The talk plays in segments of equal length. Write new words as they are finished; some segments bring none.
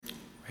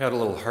Had a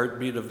little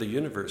heartbeat of the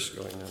universe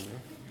going on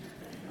there.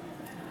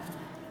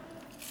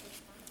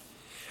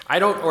 I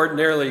don't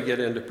ordinarily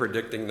get into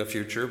predicting the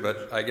future,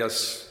 but I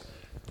guess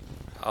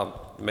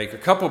I'll make a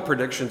couple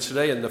predictions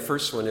today, and the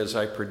first one is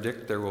I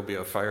predict there will be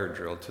a fire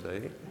drill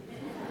today.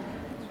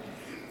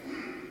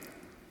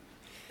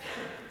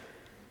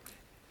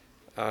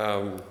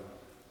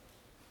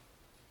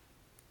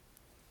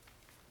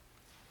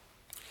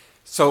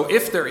 So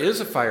if there is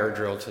a fire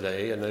drill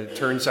today, and it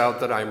turns out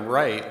that I'm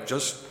right,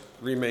 just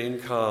remain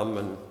calm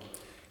and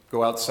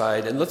go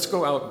outside, and let's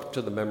go out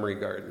to the memory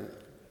garden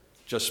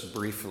just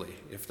briefly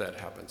if that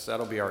happens.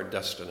 That'll be our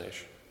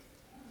destination.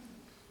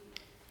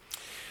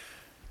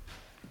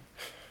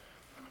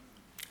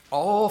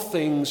 All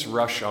things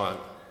rush on.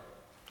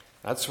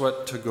 That's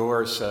what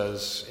Tagore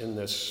says in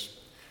this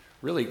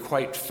really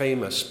quite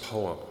famous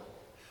poem.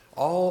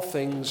 All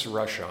things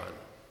rush on.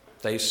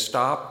 They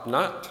stop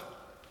not.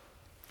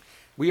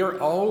 We are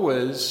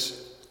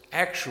always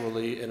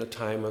actually in a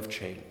time of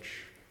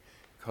change,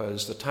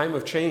 because the time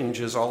of change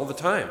is all the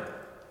time.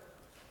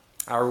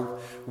 Our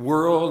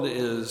world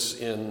is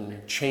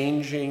in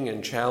changing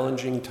and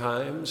challenging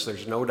times.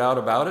 There's no doubt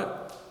about it.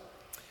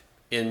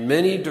 In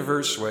many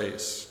diverse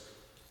ways.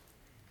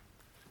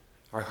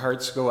 Our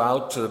hearts go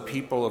out to the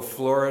people of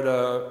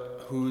Florida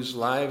whose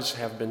lives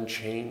have been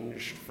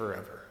changed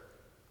forever.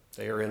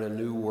 They are in a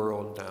new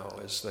world now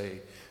as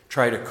they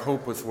try to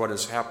cope with what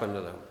has happened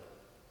to them.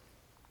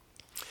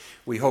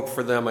 We hope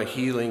for them a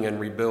healing and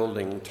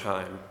rebuilding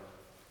time.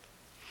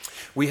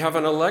 We have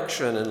an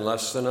election in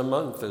less than a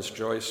month, as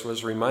Joyce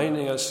was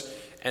reminding us,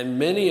 and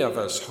many of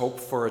us hope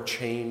for a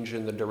change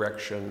in the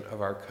direction of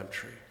our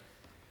country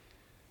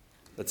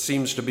that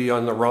seems to be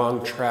on the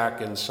wrong track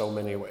in so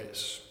many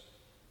ways.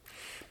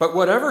 But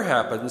whatever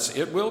happens,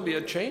 it will be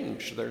a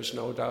change. There's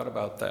no doubt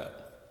about that.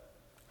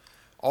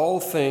 All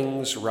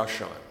things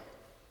rush on.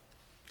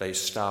 They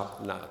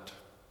stop not.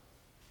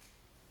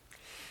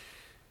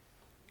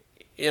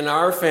 In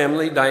our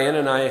family, Diane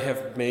and I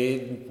have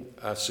made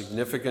a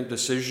significant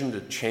decision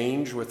to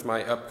change with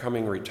my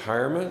upcoming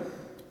retirement.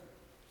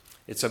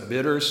 It's a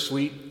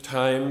bittersweet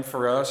time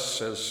for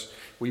us as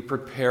we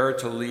prepare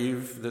to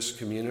leave this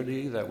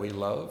community that we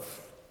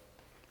love.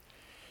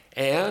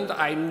 And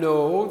I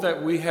know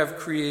that we have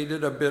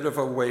created a bit of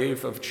a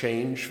wave of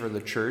change for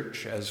the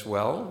church as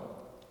well.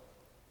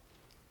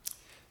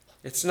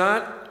 It's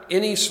not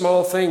any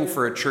small thing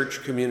for a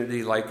church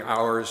community like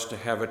ours to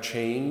have a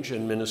change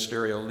in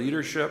ministerial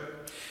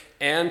leadership,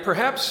 and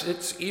perhaps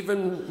it's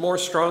even more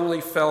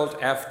strongly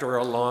felt after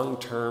a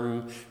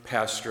long-term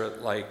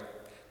pastorate like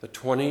the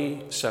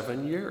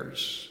 27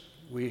 years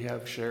we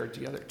have shared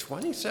together.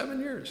 27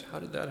 years, how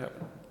did that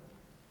happen?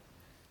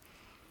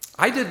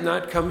 I did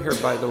not come here,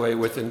 by the way,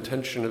 with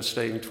intention of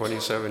staying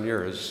 27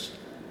 years.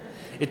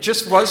 It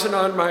just wasn't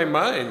on my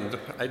mind.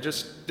 It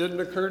just didn't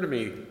occur to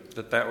me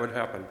that that would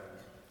happen.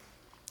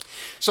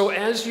 So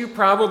as you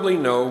probably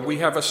know, we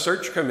have a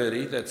search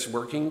committee that's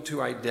working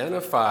to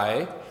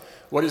identify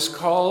what is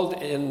called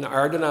in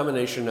our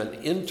denomination an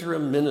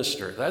interim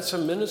minister. That's a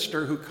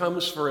minister who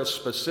comes for a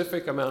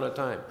specific amount of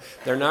time.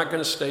 They're not going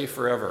to stay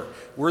forever.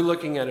 We're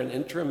looking at an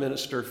interim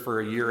minister for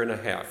a year and a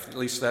half. At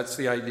least that's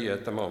the idea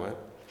at the moment.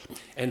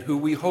 And who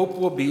we hope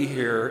will be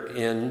here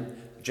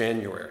in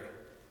January.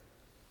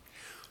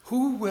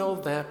 Who will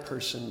that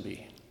person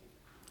be?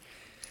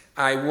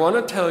 I want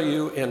to tell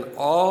you in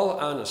all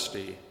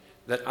honesty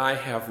that I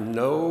have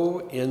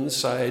no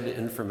inside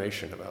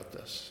information about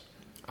this.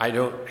 I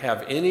don't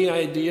have any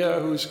idea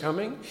who's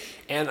coming,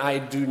 and I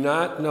do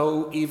not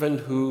know even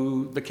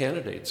who the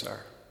candidates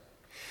are.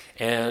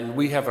 And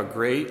we have a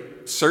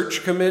great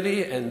search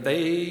committee, and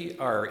they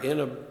are in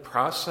a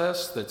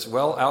process that's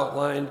well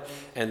outlined,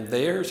 and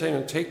they're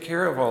going to take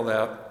care of all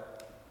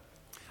that.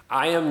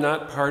 I am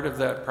not part of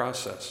that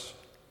process.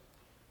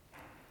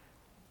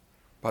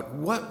 But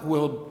what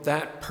will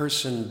that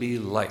person be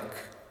like?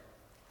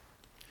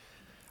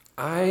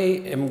 I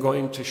am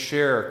going to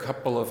share a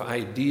couple of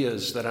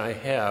ideas that I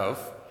have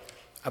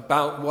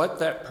about what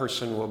that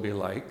person will be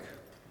like,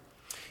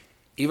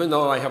 even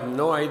though I have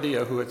no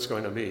idea who it's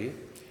going to be.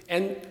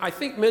 And I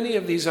think many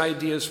of these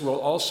ideas will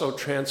also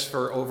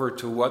transfer over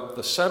to what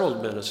the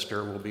settled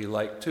minister will be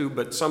like too,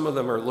 but some of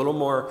them are a little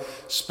more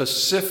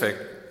specific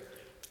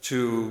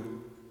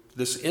to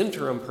this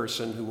interim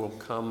person who will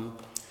come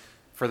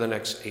for the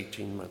next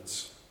 18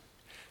 months.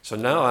 So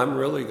now I'm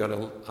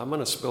going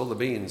to spill the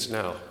beans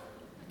now.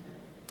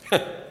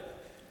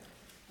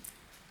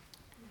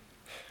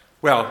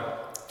 Well,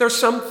 there's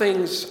some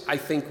things I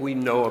think we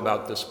know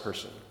about this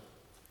person.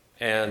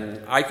 And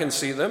I can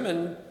see them,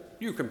 and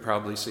you can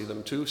probably see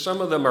them too.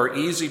 Some of them are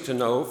easy to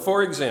know.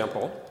 For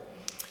example,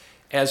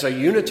 as a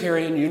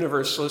Unitarian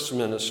Universalist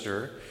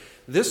minister,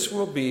 this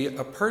will be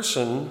a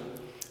person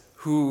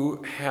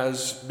who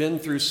has been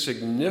through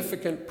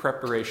significant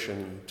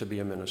preparation to be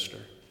a minister.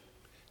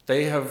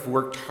 They have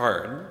worked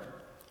hard.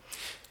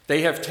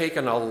 They have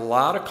taken a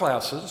lot of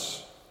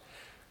classes,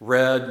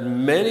 read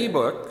many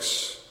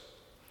books,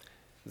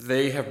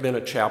 They have been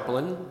a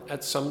chaplain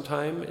at some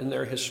time in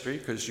their history,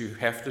 because you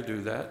have to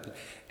do that.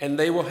 And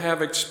they will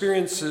have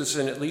experiences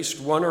in at least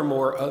one or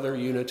more other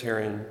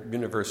Unitarian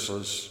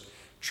Universalist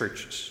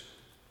churches.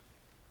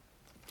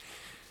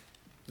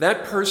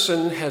 That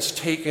person has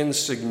taken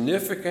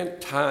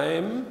significant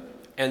time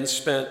and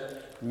spent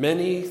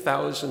many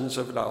thousands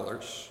of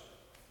dollars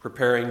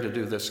preparing to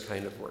do this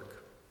kind of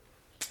work.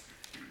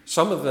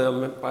 Some of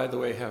them, by the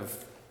way,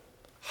 have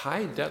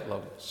high debt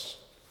levels.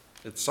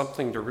 It's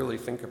something to really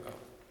think about.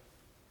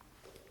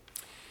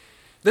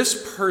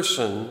 This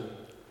person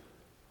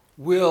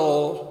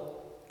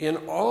will, in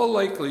all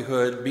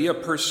likelihood, be a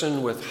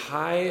person with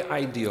high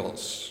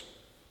ideals,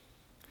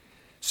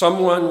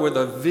 someone with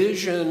a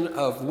vision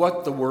of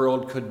what the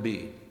world could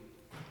be.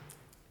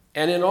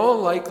 And in all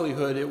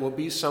likelihood, it will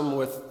be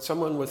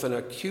someone with an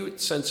acute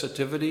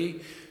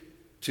sensitivity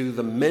to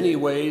the many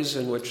ways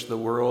in which the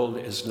world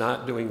is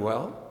not doing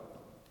well,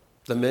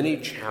 the many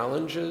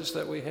challenges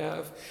that we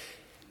have.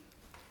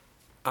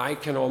 I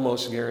can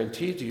almost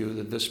guarantee to you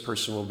that this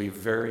person will be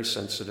very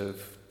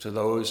sensitive to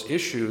those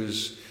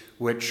issues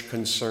which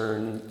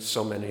concern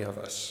so many of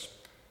us.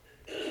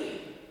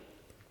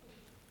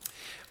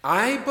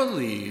 I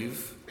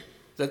believe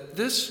that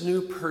this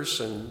new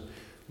person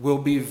will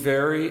be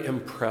very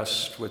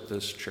impressed with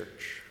this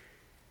church.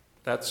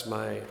 That's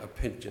my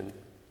opinion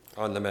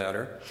on the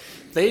matter.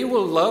 They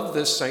will love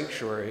this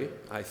sanctuary,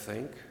 I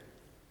think.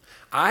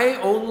 I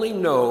only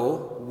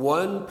know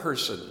one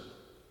person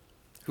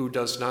who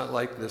does not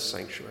like this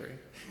sanctuary,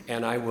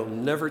 and I will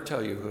never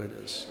tell you who it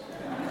is.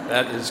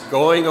 That is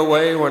going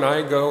away when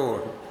I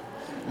go.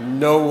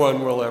 No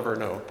one will ever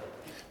know.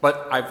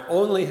 But I've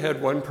only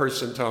had one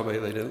person tell me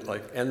they didn't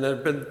like it, and there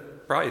have been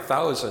probably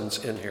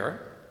thousands in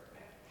here.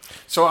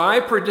 So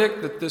I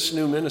predict that this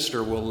new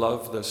minister will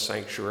love this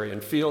sanctuary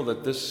and feel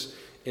that this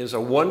is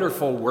a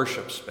wonderful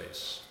worship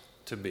space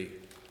to be.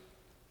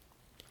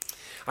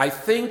 I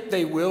think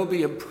they will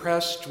be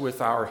impressed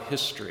with our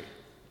history.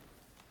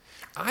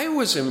 I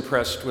was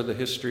impressed with the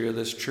history of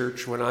this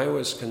church when I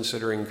was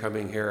considering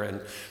coming here,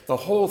 and the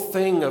whole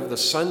thing of the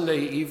Sunday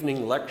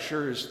evening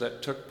lectures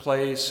that took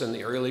place in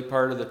the early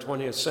part of the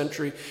 20th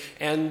century,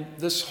 and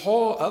this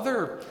whole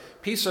other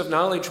piece of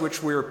knowledge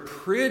which we're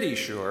pretty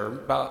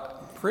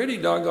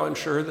doggone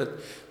sure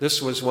that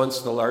this was once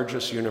the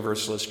largest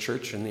Universalist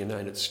church in the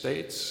United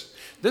States.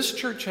 This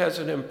church has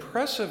an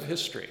impressive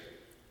history,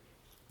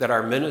 that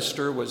our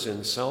minister was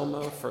in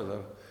Selma for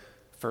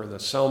the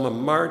Selma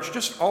March,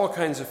 just all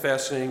kinds of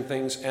fascinating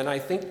things. And I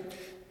think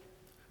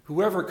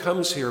whoever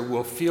comes here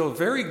will feel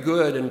very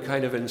good and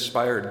kind of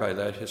inspired by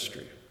that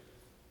history.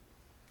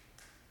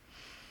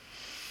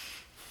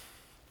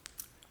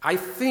 I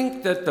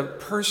think that the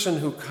person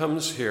who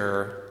comes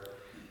here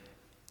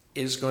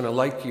is going to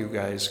like you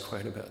guys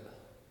quite a bit.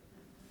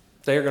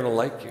 They're going to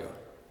like you.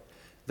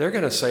 They're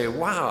going to say,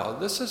 wow,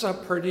 this is a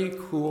pretty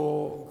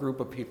cool group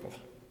of people.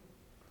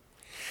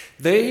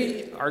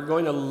 They are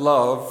going to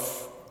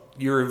love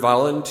your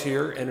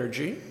volunteer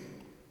energy.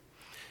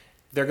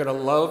 They're going to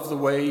love the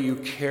way you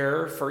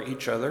care for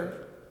each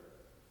other,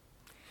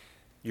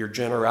 your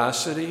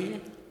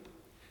generosity.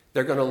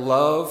 They're going to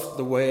love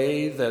the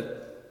way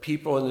that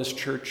people in this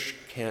church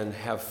can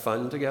have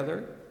fun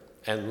together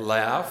and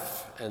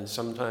laugh and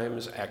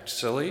sometimes act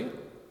silly.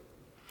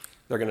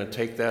 They're going to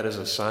take that as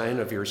a sign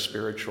of your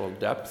spiritual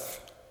depth.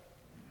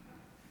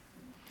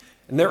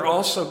 And they're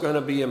also going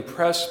to be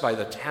impressed by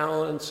the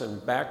talents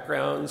and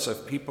backgrounds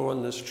of people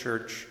in this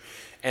church.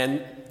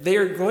 And they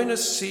are going to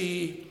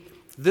see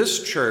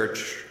this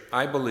church,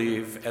 I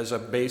believe, as a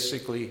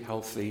basically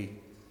healthy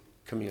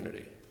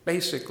community.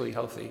 Basically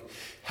healthy.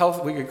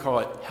 We could call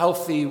it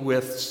healthy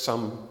with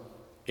some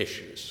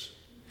issues.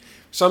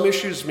 Some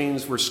issues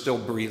means we're still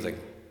breathing.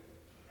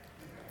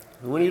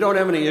 When you don't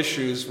have any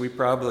issues, we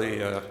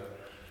probably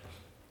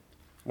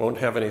won't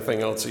have anything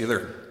else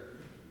either.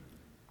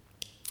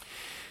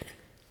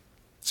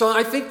 So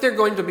I think they're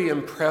going to be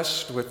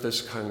impressed with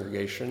this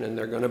congregation, and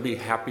they're going to be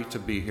happy to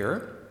be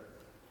here.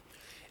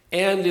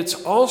 And it's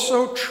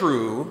also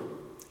true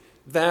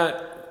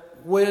that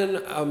when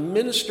a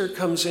minister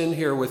comes in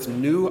here with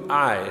new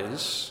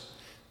eyes,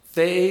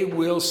 they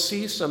will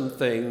see some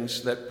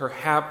things that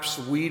perhaps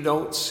we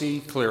don't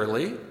see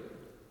clearly,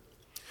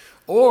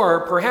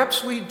 or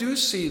perhaps we do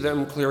see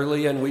them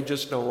clearly and we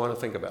just don't want to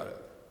think about it.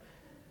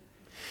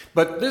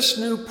 But this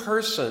new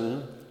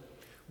person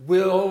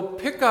will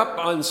pick up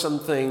on some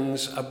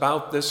things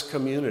about this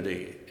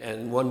community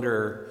and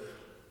wonder,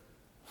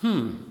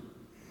 I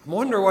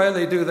wonder why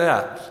they do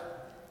that.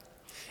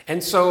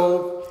 And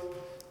so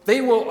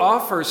they will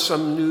offer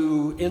some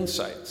new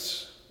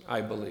insights,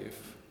 I believe.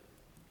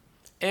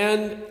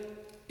 And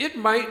it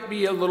might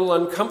be a little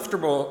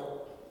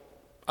uncomfortable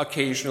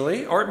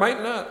occasionally, or it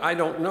might not, I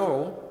don't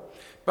know.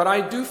 But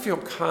I do feel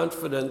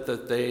confident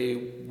that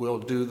they will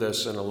do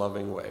this in a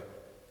loving way.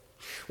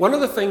 One of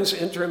the things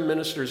interim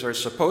ministers are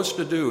supposed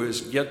to do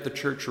is get the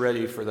church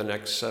ready for the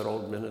next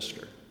settled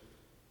minister.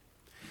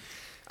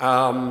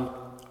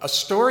 A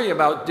story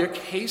about Dick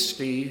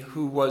Hasty,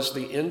 who was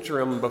the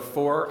interim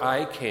before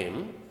I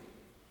came,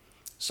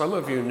 Some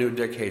of you knew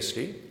Dick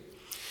Hasty.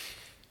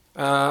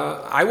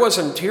 I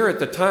wasn't here at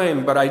the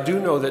time, but I do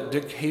know that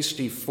Dick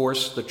Hasty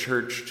forced the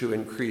church to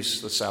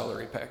increase the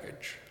salary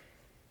package.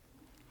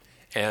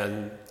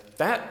 And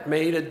that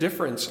made a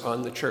difference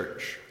on the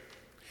church.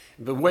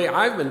 The way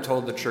I've been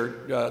told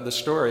the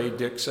story,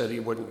 Dick said he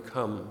wouldn't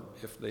come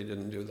if they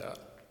didn't do that.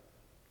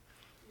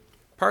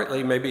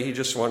 Partly, maybe he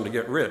just wanted to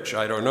get rich,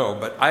 I don't know.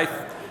 But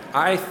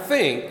I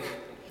think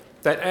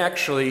that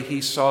actually he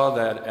saw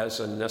that as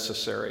a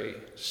necessary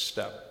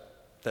step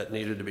that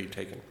needed to be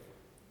taken.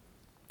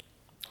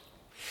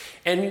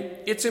 And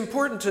it's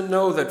important to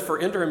know that for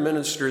interim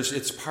ministers,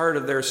 it's part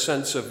of their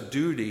sense of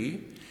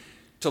duty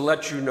to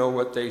let you know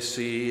what they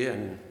see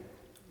and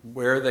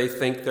where they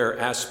think there are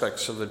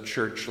aspects of the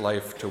church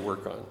life to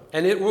work on.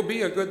 And it will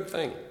be a good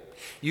thing.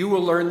 You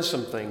will learn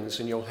some things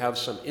and you'll have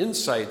some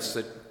insights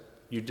that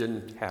you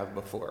didn't have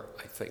before,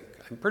 I think.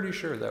 I'm pretty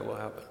sure that will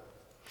happen.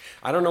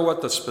 I don't know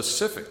what the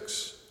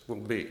specifics will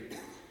be.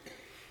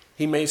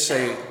 He may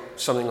say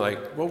something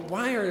like, well,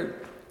 why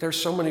are there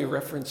so many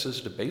references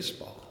to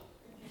baseball?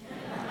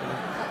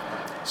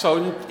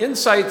 So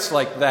insights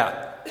like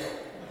that.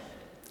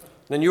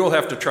 Then you will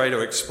have to try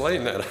to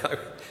explain that.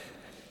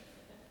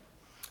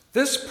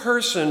 This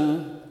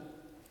person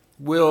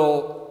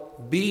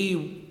will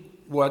be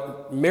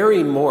what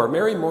Mary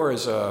Moore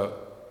is a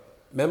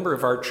member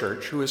of our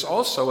church who is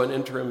also an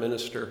interim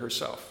minister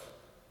herself.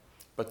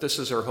 But this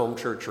is her home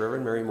church,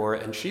 Reverend Mary Moore,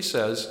 and she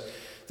says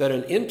that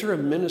an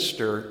interim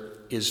minister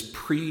is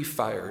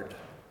pre-fired.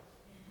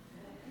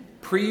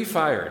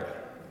 Pre-fired.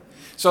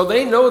 So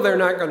they know they're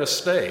not going to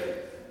stay.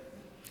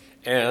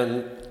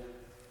 And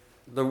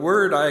the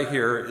word I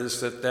hear is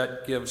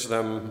that gives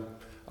them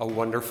a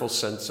wonderful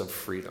sense of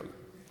freedom.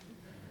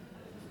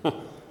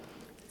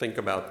 Think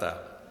about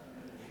that.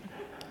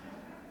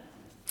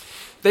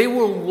 They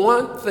will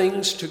want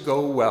things to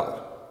go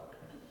well.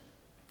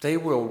 They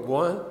will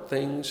want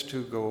things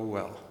to go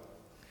well.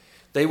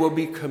 They will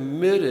be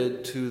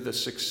committed to the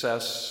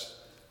success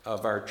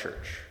of our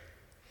church.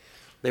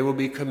 They will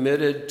be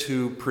committed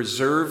to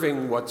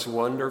preserving what's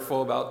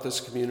wonderful about this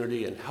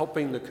community and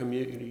helping the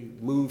community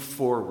move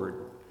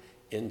forward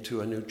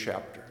into a new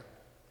chapter.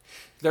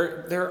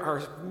 There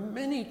are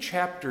many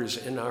chapters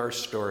in our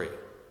story.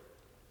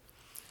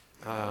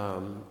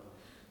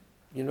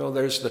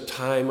 There's the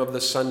time of the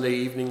Sunday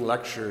evening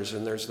lectures,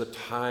 and there's the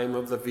time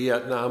of the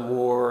Vietnam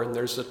War, and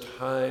there's the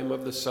time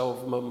of the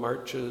Selma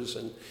marches,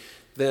 and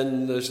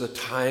then there's the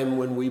time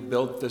when we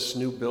built this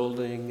new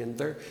building. And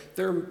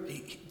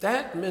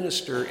that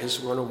minister is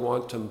going to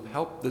want to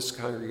help this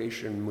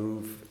congregation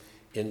move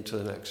into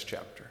the next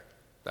chapter.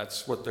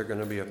 That's what they're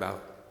going to be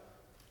about.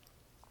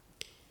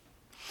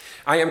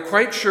 I am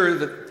quite sure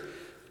that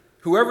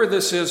whoever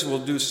this is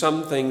will do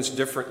some things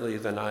differently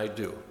than I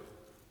do.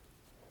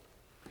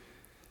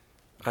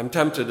 I'm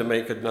tempted to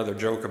make another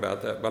joke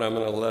about that, but I'm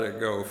going to let it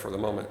go for the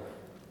moment.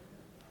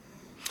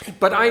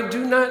 But I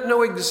do not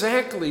know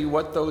exactly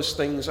what those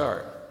things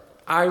are.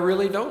 I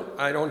really don't.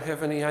 I don't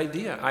have any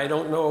idea. I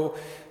don't know,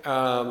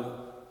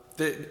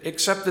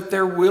 except that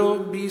there will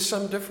be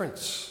some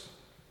difference.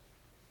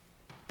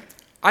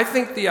 I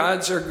think the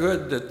odds are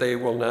good that they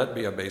will not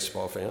be a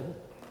baseball fan.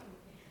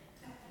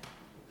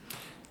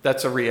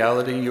 That's a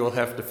reality you'll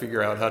have to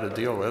figure out how to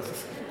deal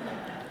with.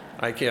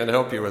 I can't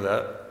help you with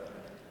that.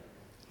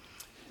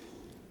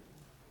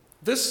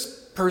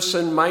 This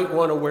person might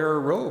want to wear a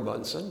robe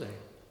on Sunday.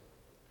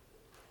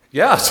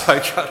 Yes,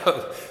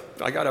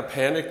 I got a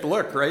panicked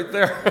look right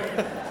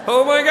there.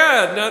 Oh my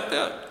God, not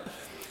that.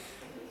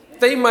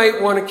 They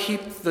might want to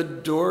keep the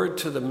door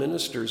to the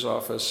minister's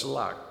office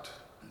locked.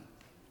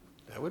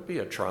 That would be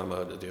a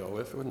trauma to deal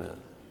with, wouldn't it?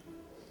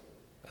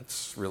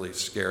 That's really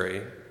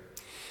scary.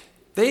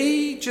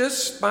 They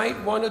just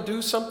might want to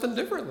do something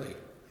differently.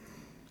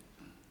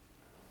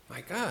 My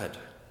God.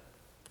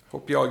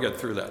 Hope you all get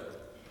through that.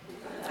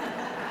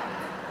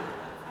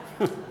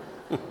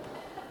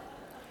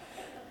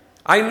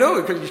 I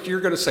know, because you're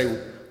going to say,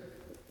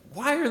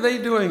 why are they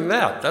doing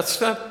that?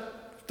 That's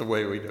not the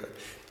way we do it.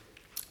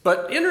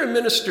 But interim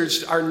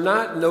ministers are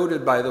not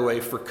noted, by the way,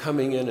 for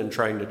coming in and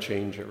trying to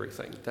change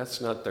everything.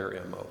 That's not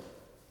their MO.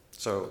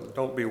 So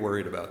don't be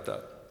worried about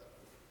that.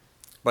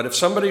 But if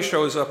somebody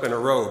shows up in a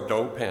robe,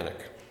 don't panic.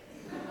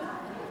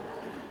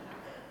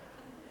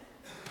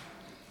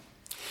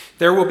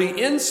 There will be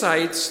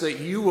insights that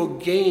you will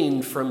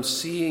gain from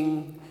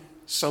seeing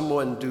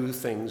someone do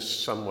things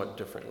somewhat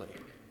differently.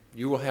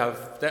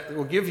 That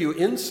will give you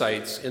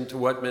insights into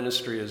what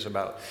ministry is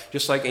about.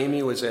 Just like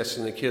Amy was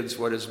asking the kids,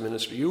 what is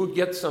ministry? You will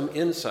get some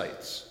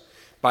insights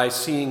by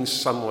seeing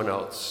someone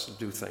else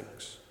do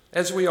things,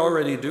 as we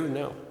already do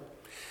now.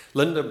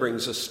 Linda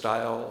brings a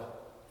style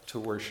to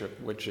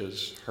worship which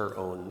is her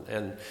own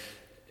and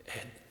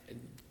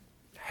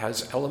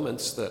has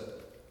elements that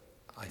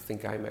I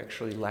think I'm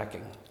actually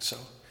lacking. So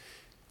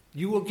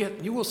you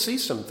will see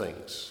some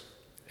things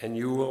and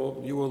you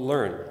will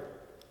learn.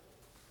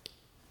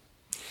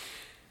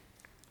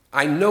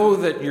 I know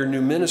that your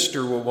new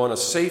minister will want to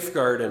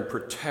safeguard and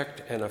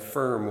protect and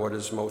affirm what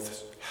is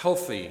most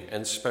healthy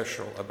and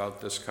special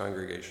about this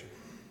congregation.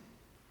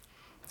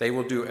 They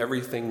will do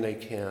everything they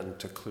can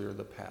to clear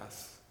the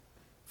path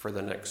for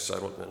the next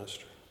settled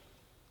minister.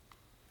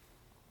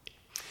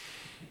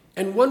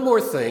 And one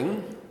more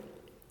thing,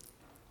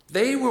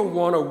 they will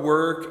want to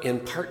work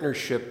in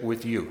partnership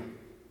with you.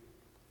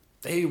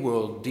 They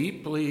will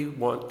deeply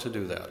want to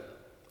do that.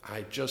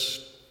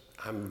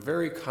 I'm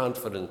very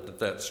confident that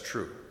that's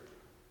true.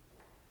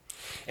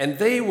 And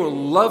they will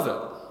love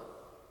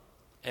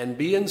it and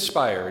be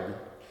inspired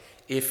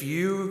if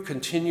you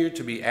continue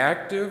to be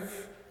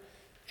active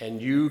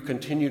and you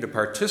continue to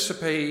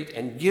participate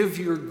and give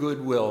your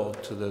goodwill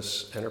to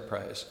this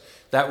enterprise.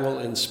 That will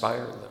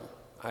inspire them,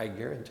 I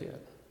guarantee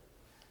it.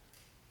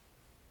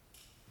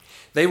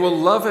 They will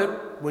love it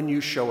when you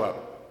show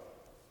up.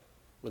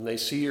 When they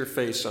see your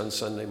face on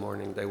Sunday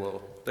morning, they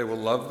will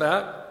love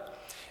that.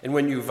 And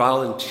when you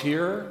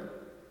volunteer,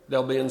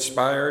 they'll be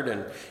inspired.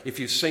 And if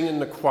you sing in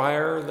the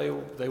choir,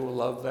 they will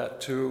love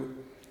that too.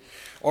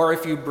 Or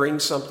if you bring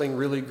something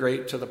really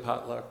great to the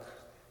potluck,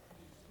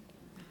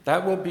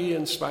 that will be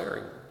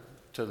inspiring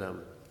to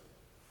them.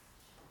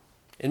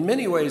 In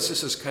many ways,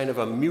 this is kind of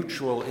a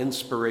mutual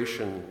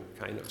inspiration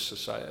kind of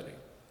society.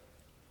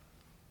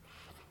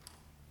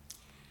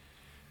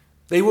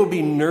 They will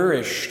be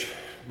nourished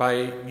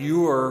by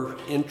your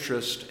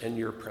interest and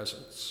your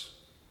presence.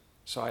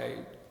 So I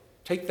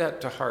take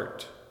that to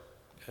heart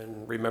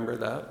and remember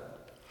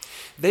that.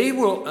 They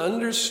will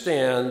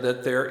understand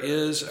that there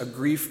is a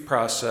grief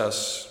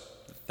process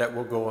that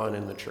will go on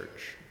in the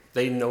church.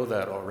 They know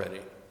that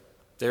already.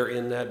 They're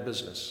in that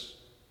business.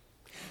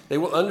 They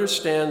will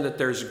understand that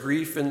there's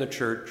grief in the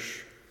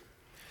church.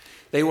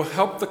 They will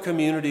help the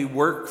community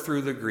work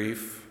through the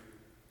grief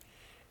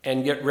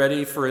and get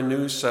ready for a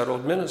new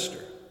settled minister.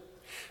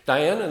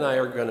 Diane and I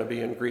are going to be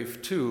in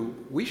grief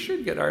too. We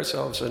should get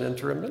ourselves an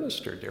interim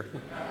minister, dear.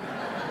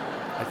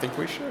 I think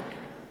we should.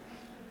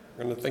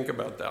 We're going to think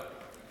about that.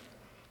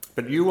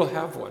 But you will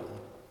have one.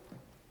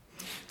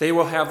 They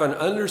will have an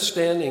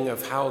understanding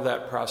of how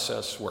that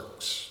process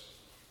works.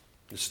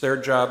 It's their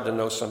job to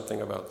know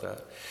something about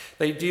that.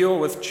 They deal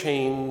with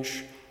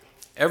change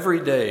every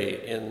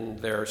day in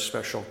their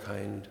special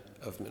kind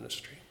of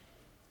ministry.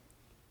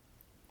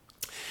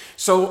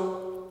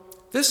 So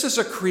this is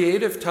a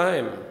creative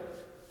time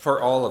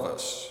for all of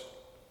us.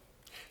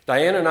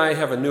 Diane and I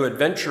have a new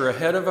adventure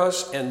ahead of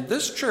us, and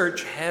this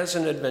church has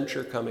an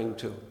adventure coming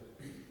too.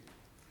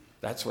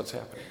 That's what's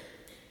happening.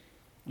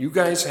 You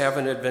guys have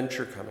an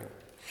adventure coming.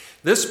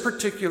 This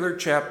particular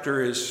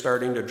chapter is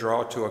starting to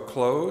draw to a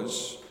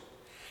close,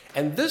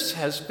 and this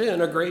has been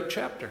a great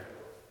chapter.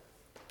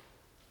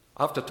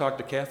 I'll have to talk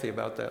to Kathy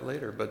about that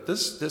later, but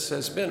this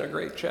has been a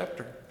great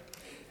chapter.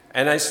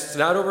 And it's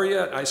not over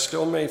yet. I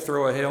still may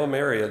throw a Hail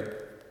Mary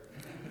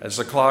as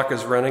the clock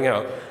is running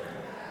out.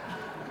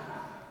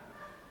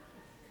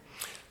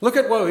 Look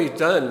at what we've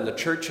done. The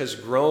church has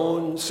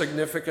grown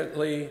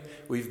significantly.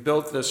 We've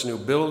built this new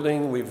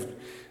building.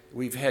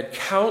 We've had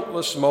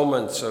countless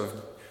moments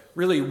of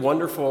really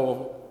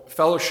wonderful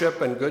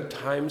fellowship and good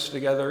times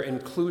together,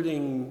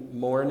 including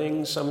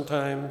mourning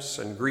sometimes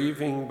and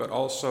grieving, but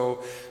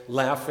also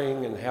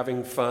laughing and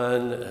having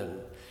fun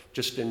and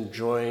just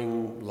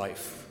enjoying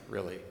life,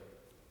 really.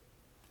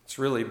 It's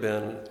really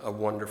been a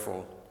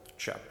wonderful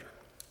chapter.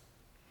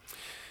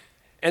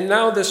 And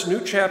now this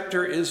new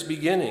chapter is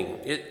beginning.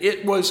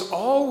 It was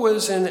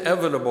always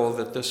inevitable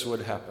that this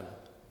would happen.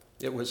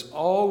 It was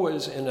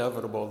always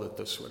inevitable that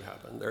this would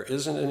happen. There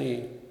isn't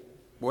any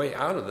way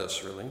out of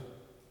this, really.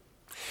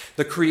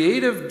 The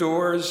creative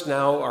doors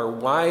now are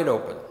wide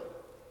open.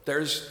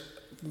 There's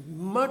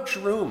much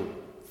room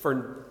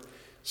for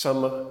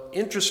some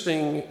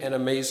interesting and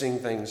amazing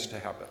things to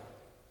happen.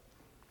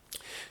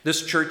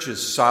 This church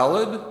is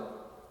solid.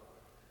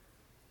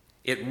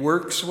 It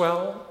works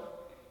well.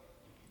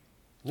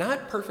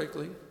 Not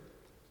perfectly,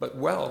 but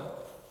well.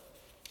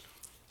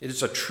 It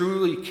is a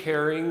truly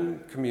caring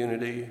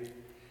community.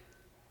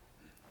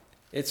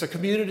 It's a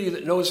community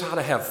that knows how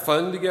to have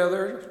fun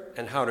together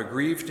and how to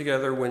grieve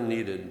together when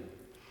needed.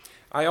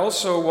 I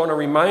also want to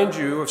remind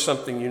you of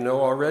something you know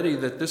already,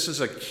 that this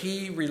is a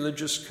key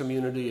religious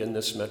community in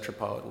this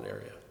metropolitan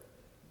area.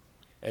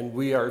 And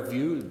we are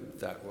viewed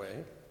that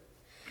way,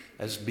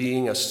 as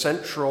being a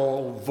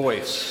central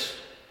voice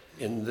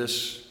in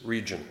this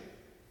region.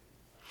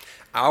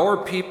 Our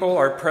people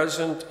are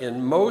present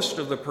in most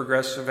of the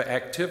progressive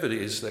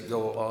activities that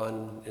go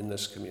on in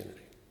this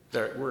community.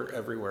 We're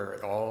everywhere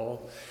at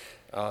all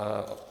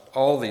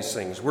these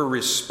things. We're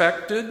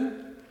respected,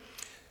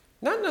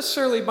 not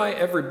necessarily by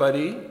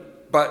everybody,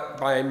 but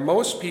by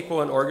most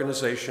people and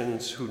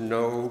organizations who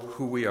know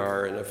who we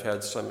are and have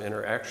had some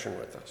interaction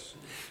with us.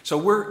 So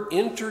we're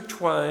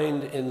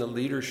intertwined in the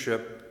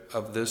leadership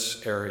of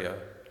this area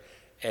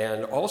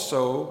and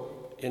also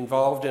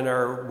involved in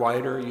our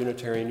wider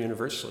Unitarian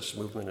Universalist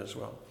movement as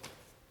well.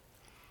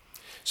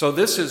 So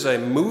this is a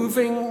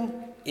moving,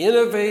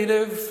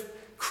 innovative,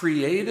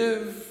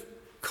 creative,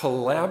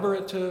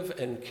 collaborative,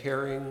 and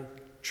caring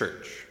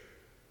church.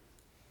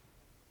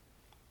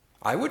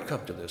 I would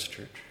come to this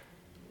church.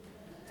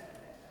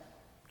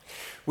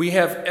 We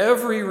have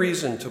every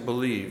reason to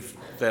believe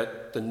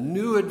that the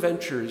new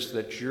adventures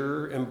that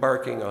you're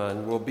embarking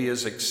on will be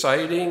as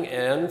exciting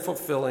and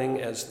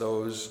fulfilling as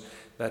those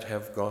that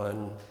have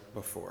gone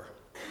before.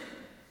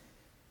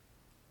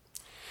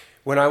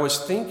 When I was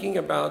thinking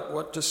about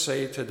what to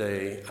say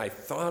today, I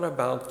thought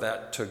about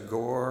that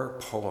Tagore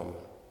poem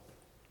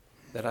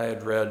that I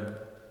had read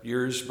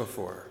years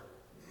before,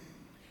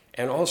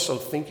 and also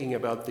thinking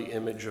about the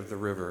image of the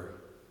river.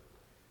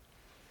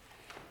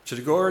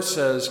 Tagore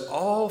says,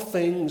 "All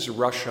things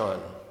rush on.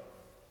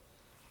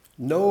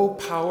 No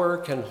power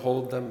can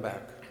hold them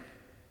back.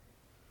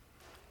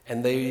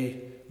 And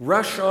they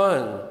rush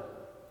on,"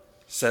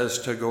 says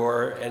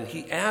Tagore, and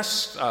he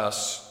asks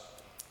us,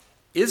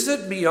 is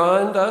it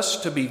beyond us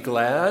to be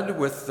glad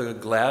with the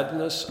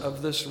gladness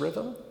of this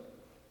rhythm?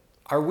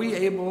 Are we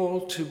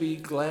able to be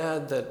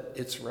glad that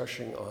it's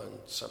rushing on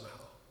somehow?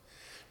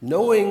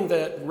 Knowing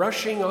that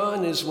rushing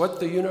on is what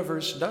the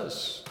universe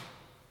does.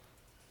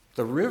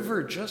 The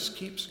river just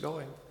keeps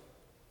going.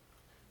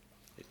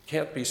 It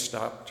can't be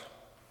stopped.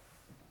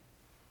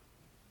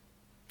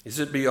 Is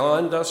it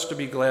beyond us to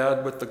be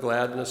glad with the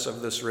gladness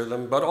of this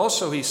rhythm? But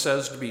also, he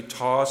says, to be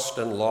tossed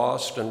and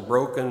lost and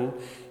broken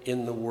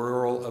in the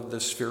whirl of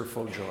this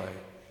fearful joy.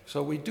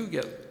 So we do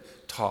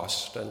get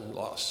tossed and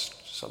lost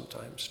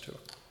sometimes too.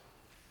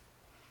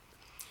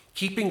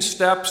 Keeping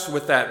steps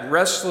with that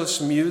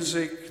restless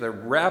music, the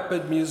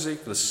rapid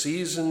music, the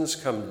seasons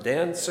come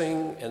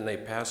dancing and they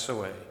pass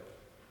away.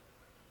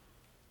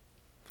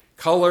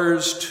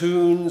 Colors,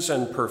 tunes,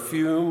 and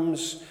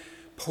perfumes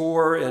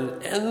pour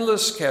in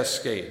endless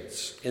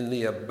cascades in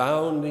the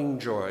abounding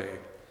joy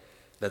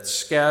that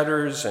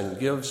scatters and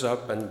gives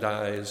up and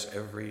dies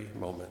every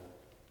moment.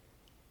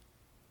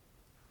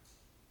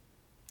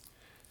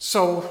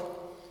 So,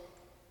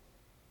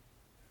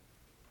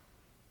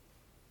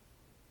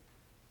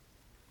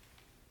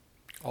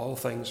 all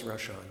things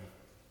rush on,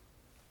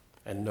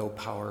 and no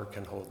power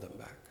can hold them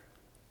back.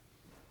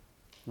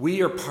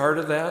 We are part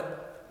of that.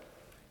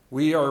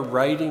 We are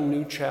writing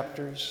new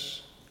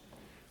chapters.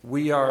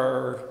 We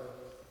are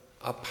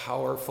a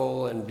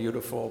powerful and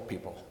beautiful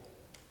people.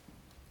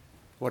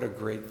 What a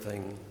great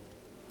thing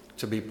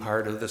to be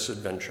part of this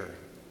adventure.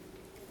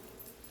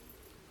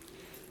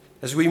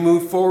 As we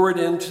move forward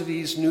into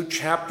these new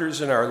chapters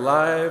in our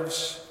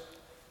lives,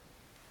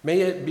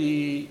 may it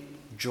be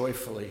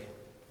joyfully.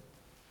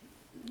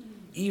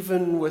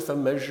 Even with a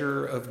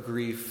measure of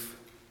grief,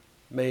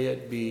 may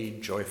it be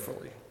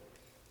joyfully.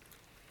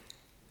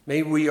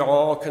 May we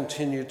all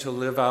continue to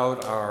live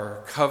out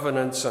our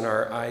covenants and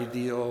our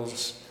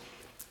ideals,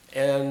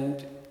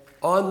 and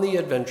on the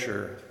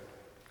adventure,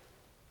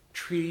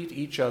 treat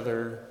each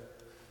other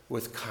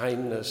with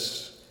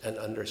kindness and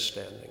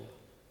understanding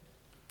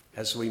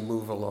as we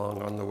move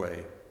along on the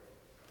way.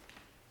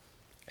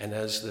 And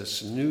as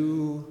this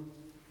new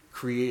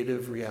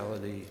creative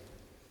reality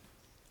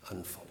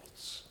unfolds.